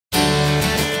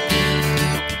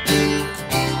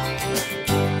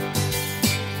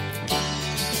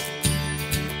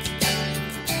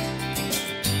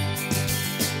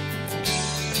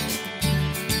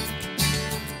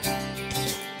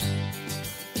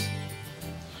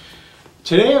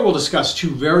Today I will discuss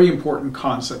two very important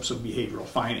concepts of behavioral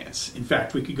finance. In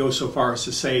fact, we could go so far as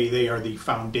to say they are the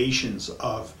foundations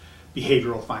of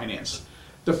behavioral finance.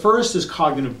 The first is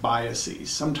cognitive biases,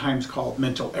 sometimes called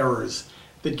mental errors,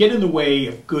 that get in the way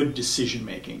of good decision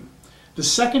making. The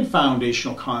second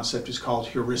foundational concept is called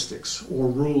heuristics, or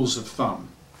rules of thumb.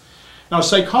 Now,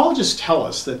 psychologists tell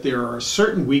us that there are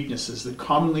certain weaknesses that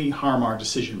commonly harm our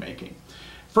decision making.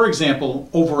 For example,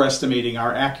 overestimating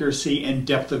our accuracy and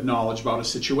depth of knowledge about a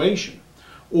situation,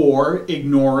 or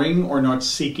ignoring or not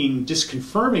seeking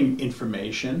disconfirming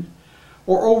information,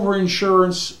 or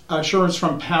assurance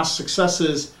from past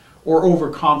successes, or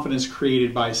overconfidence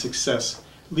created by success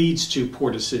leads to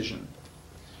poor decision.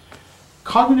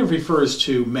 Cognitive refers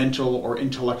to mental or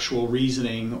intellectual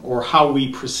reasoning or how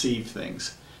we perceive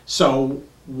things. So,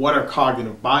 what are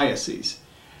cognitive biases?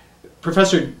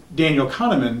 Professor Daniel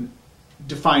Kahneman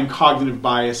defined cognitive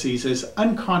biases as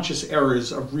unconscious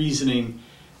errors of reasoning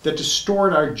that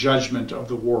distort our judgment of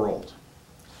the world.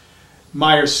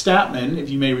 Meyer-Statman,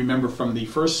 if you may remember from the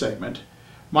first segment,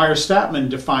 Meyer-Statman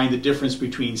defined the difference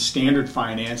between standard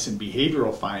finance and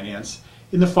behavioral finance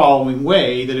in the following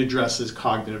way that addresses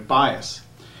cognitive bias.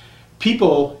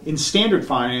 People in standard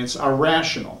finance are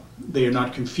rational. They are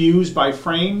not confused by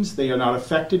frames. They are not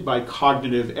affected by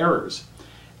cognitive errors.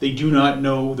 They do not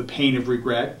know the pain of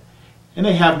regret, and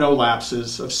they have no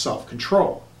lapses of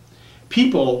self-control.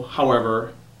 People,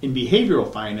 however, in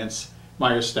behavioral finance,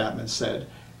 Meyer-Statman said,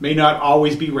 may not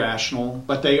always be rational,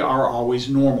 but they are always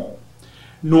normal.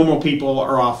 Normal people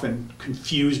are often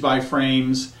confused by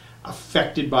frames,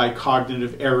 affected by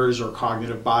cognitive errors or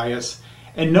cognitive bias,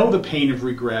 and know the pain of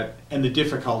regret and the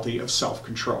difficulty of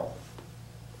self-control.